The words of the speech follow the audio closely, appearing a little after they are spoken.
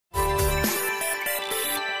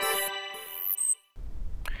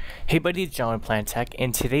Hey buddy, it's John with Plant Tech,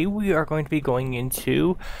 and today we are going to be going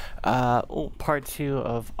into part 2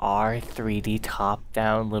 of our 3D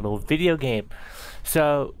top-down little video game.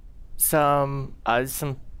 So, some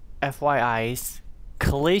FYIs,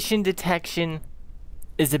 collision detection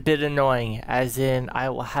is a bit annoying, as in I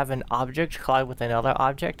will have an object collide with another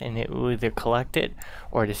object and it will either collect it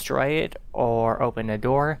or destroy it or open a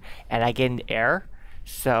door, and I get an error.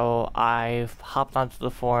 So I've hopped onto the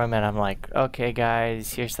forum and I'm like, okay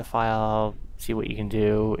guys, here's the file, see what you can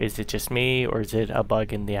do. Is it just me or is it a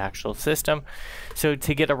bug in the actual system? So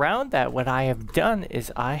to get around that, what I have done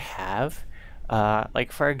is I have,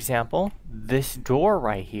 like for example, this door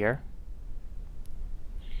right here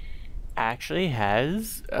actually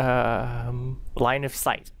has line of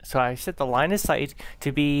sight. So I set the line of sight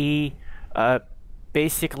to be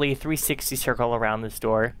basically a 360 circle around this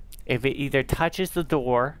door. If it either touches the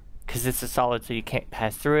door, because it's a solid so you can't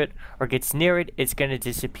pass through it, or gets near it, it's going to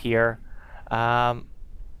disappear. Trying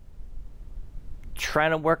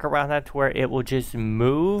to work around that to where it will just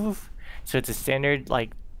move. So it's a standard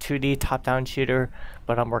like 2D top-down shooter,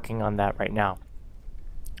 but I'm working on that right now.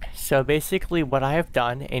 So basically what I have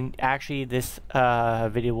done, and actually this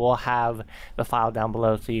video will have the file down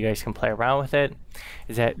below so you guys can play around with it,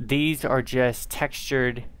 is that these are just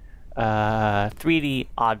textured 3D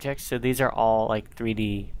objects. So these are all like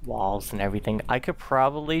 3D walls and everything. I could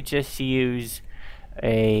probably just use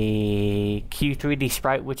a Q3d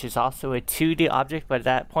sprite, which is also a 2D object, but at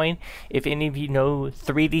that point, if any of you know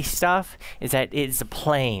 3D stuff, is that it's a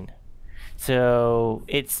plane. So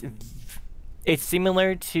it's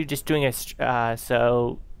similar to just doing a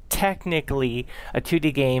so technically a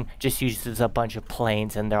 2D game just uses a bunch of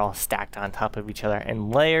planes and they're all stacked on top of each other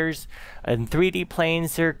in layers. And 3D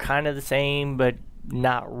planes are kind of the same, but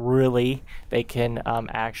not really. They can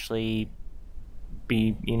actually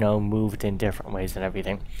be, you know, moved in different ways and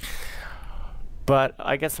everything. But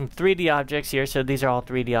I got some 3D objects here, so these are all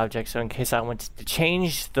 3D objects. So in case I wanted to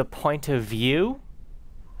change the point of view,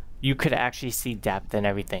 you could actually see depth and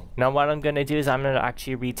everything. Now what I'm going to do is I'm going to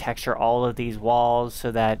actually retexture all of these walls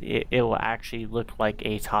so that it will actually look like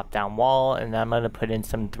a top-down wall, and I'm going to put in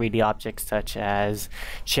some 3D objects such as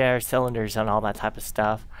chairs, cylinders, and all that type of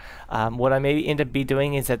stuff. What I may end up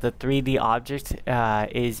doing is that the 3D object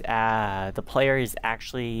is the player is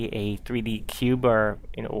actually a 3D cube or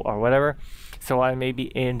whatever. So what I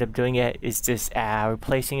maybe end up doing it is just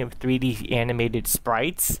replacing it with 3D animated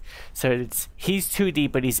sprites. So he's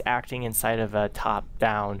 2D, but he's acting inside of a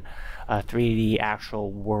top-down 3D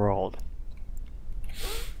actual world.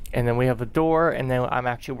 And then we have a door, and then I'm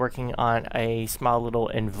actually working on a small little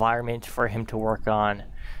environment for him to work on.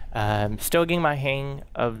 Still getting my hang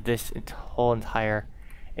of this whole entire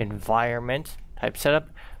environment type setup,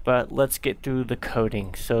 but let's get through the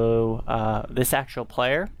coding. So this actual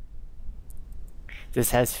player,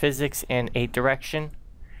 this has physics and 8 direction.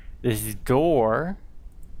 This door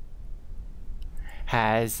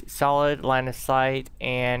has solid line of sight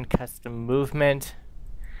and custom movement.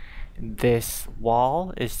 This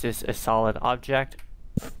wall is just a solid object,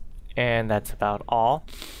 and that's about all.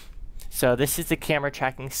 So this is the camera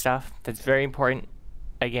tracking stuff. That's very important.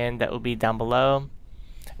 Again, that will be down below.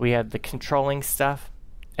 We have the controlling stuff,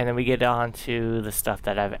 and then we get on to the stuff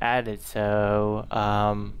that I've added. So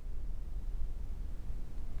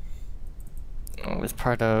as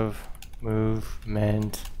part of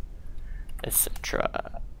movement,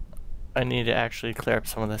 etc. I need to actually clear up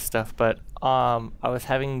some of this stuff, but I was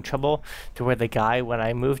having trouble to where the guy, when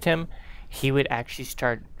I moved him, he would actually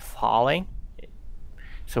start falling.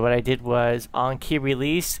 So what I did was on key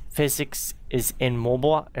release, physics is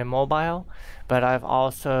immobile, but I've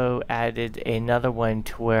also added another one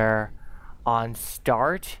to where on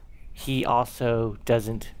start he also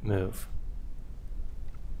doesn't move.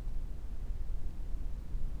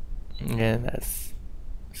 Yeah, that's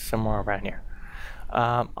somewhere around here.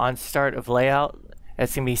 On start of layout,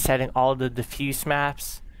 that's going to be setting all the diffuse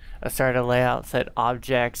maps. Start of layout, set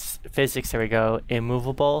objects, physics, there we go,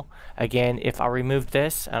 immovable. Again, if I remove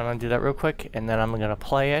this, I'm going to do that real quick, and then I'm going to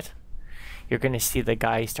play it. You're going to see the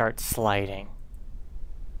guy start sliding.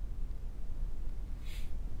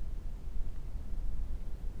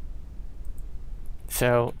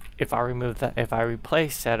 So if I remove that, if I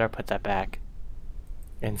replace that or put that back,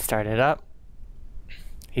 and start it up,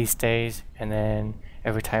 he stays, and then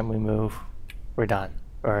every time we move, we're done,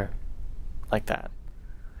 or like that.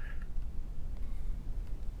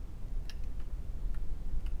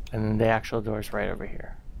 And then the actual door is right over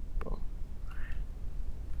here. Boom.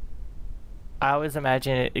 I always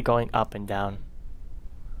imagine it going up and down,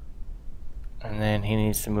 and then he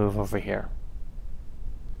needs to move over here.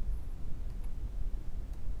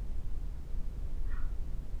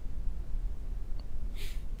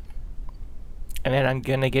 And then I'm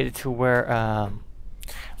gonna get it to where,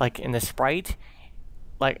 like in the sprite,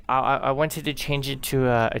 like I wanted to change it to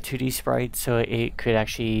a 2D sprite so it could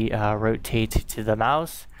actually rotate to the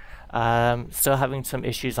mouse. Still having some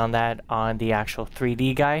issues on that on the actual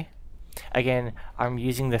 3D guy. Again, I'm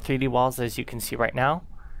using the 3D walls as you can see right now,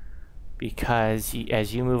 because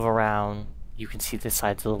as you move around, you can see the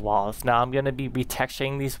sides of the walls. Now I'm going to be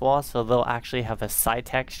retexturing these walls, so they'll actually have a side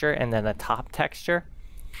texture and then a top texture,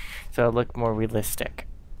 so it'll look more realistic.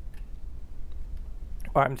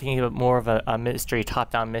 Or I'm thinking of more of a mystery,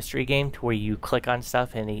 top-down mystery game, to where you click on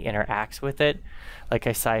stuff and he interacts with it, like a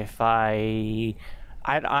sci-fi.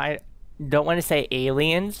 I don't want to say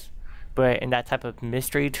aliens, but in that type of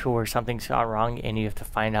mystery, to where something's gone wrong and you have to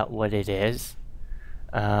find out what it is.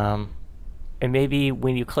 And maybe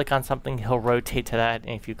when you click on something, he'll rotate to that.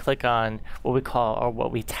 And if you click on what we call, or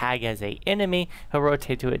what we tag as a enemy, he'll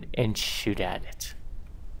rotate to it and shoot at it.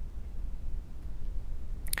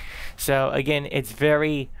 So again, it's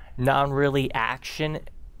very non-really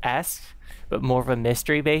action-esque, but more of a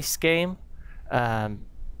mystery-based game.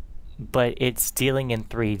 But it's dealing in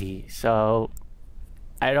 3D. So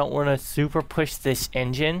I don't want to super push this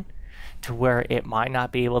engine to where it might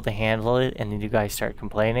not be able to handle it, and then you guys start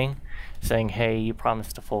complaining, saying, hey, you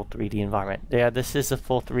promised a full 3D environment. Yeah, this is a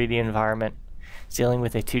full 3D environment. It's dealing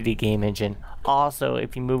with a 2D game engine. Also,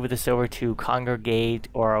 if you move this over to Congregate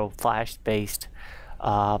or a Flash-based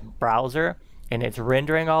browser, and it's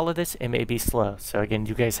rendering all of this, it may be slow. So again,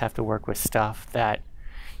 you guys have to work with stuff that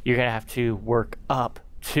you're going to have to work up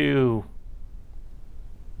to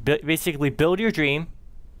basically build your dream,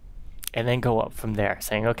 and then go up from there,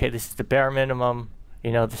 saying, okay, this is the bare minimum.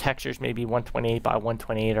 You know, the textures may be 128 by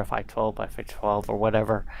 128 or 512 by 512 or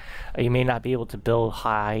whatever. You may not be able to build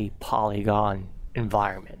high polygon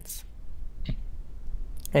environments.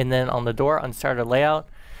 And then on the door, on starter layout,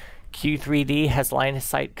 Q3d has line of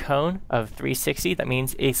sight cone of 360. That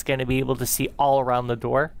means it's going to be able to see all around the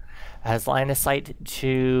door. It has line of sight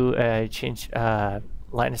to change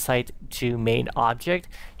line of sight to main object,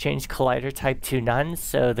 change collider type to none,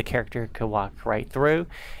 so the character could walk right through,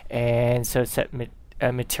 and so set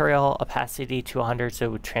material opacity to 100,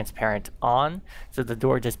 so transparent on, so the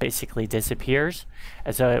door just basically disappears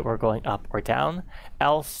as though it were going up or down.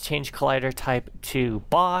 Else, change collider type to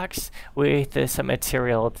box with some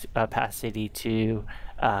material opacity to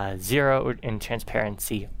 0 and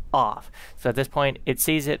transparency off. So at this point, it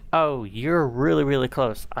sees it. Oh, you're really, really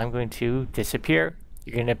close. I'm going to disappear.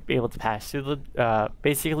 You're going to be able to pass through the,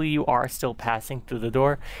 basically you are still passing through the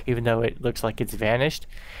door, even though it looks like it's vanished.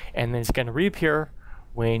 And then it's going to reappear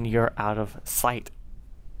when you're out of sight.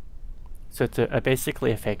 So it's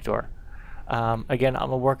basically a fake door. Again, I'm going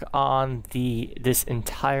to work on this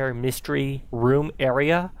entire mystery room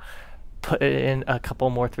area, put in a couple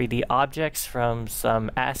more 3D objects from some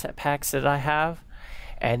asset packs that I have,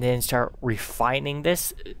 and then start refining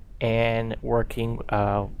this and working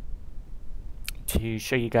to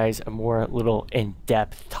show you guys a more little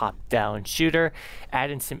in-depth top-down shooter.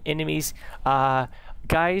 Add in some enemies.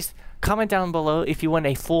 Guys, comment down below if you want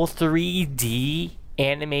a full 3D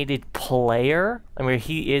animated player. I mean,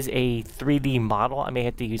 he is a 3D model. I may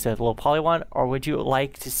have to use a little polygon. Or would you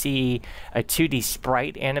like to see a 2D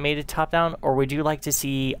sprite animated top-down? Or would you like to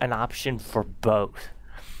see an option for both?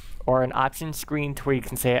 Or an option screen to where you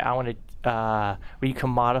can say, I want to, where you can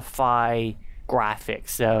modify graphics.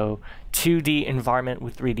 So 2D environment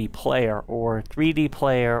with 3D player, or 3D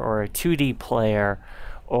player, or a 2D player,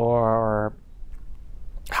 or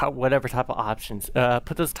whatever type of options.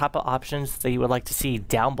 Put those type of options that you would like to see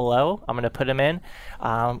down below. I'm going to put them in.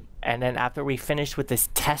 And then after we finish with this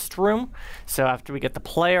test room, so after we get the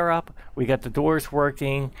player up, we got the doors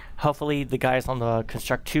working, hopefully the guys on the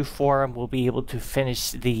Construct 2 forum will be able to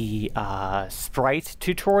finish the sprite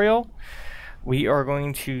tutorial. We are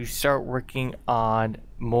going to start working on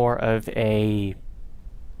more of a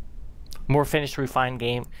more finished, refined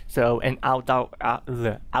game. So an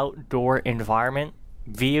outdoor environment,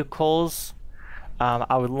 vehicles.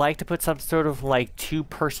 I would like to put some sort of like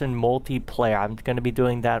two-person multiplayer. I'm going to be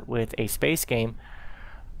doing that with a space game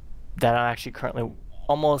that I'm actually currently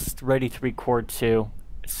almost ready to record to.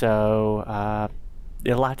 So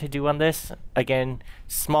a lot to do on this. Again,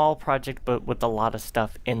 small project, but with a lot of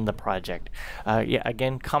stuff in the project. Yeah,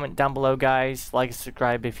 again, comment down below, guys. Like and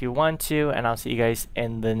subscribe if you want to, and I'll see you guys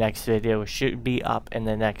in the next video. It should be up in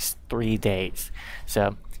the next 3 days.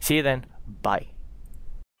 So see you then. Bye.